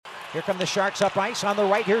Here come the Sharks up ice on the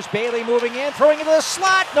right. Here's Bailey moving in, throwing into the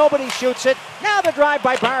slot. Nobody shoots it. Now the drive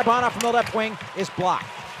by Barabanov from the left wing is blocked.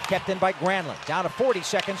 Kept in by Granlund. Down to 40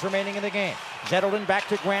 seconds remaining in the game. Zetterlund back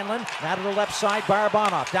to Granlund. Now to the left side,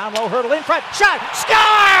 Barabanov. Down low, hurdle in front. Shot!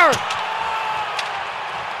 Score!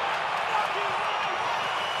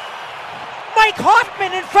 Mike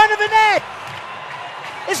Hoffman in front of the net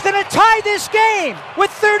is going to tie this game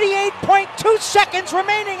with 38.2 seconds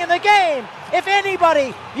remaining in the game. If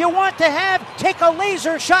anybody you want to have take a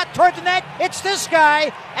laser shot toward the net, it's this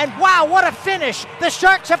guy. And wow, what a finish. The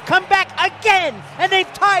Sharks have come back again, and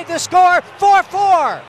they've tied the score 4-4.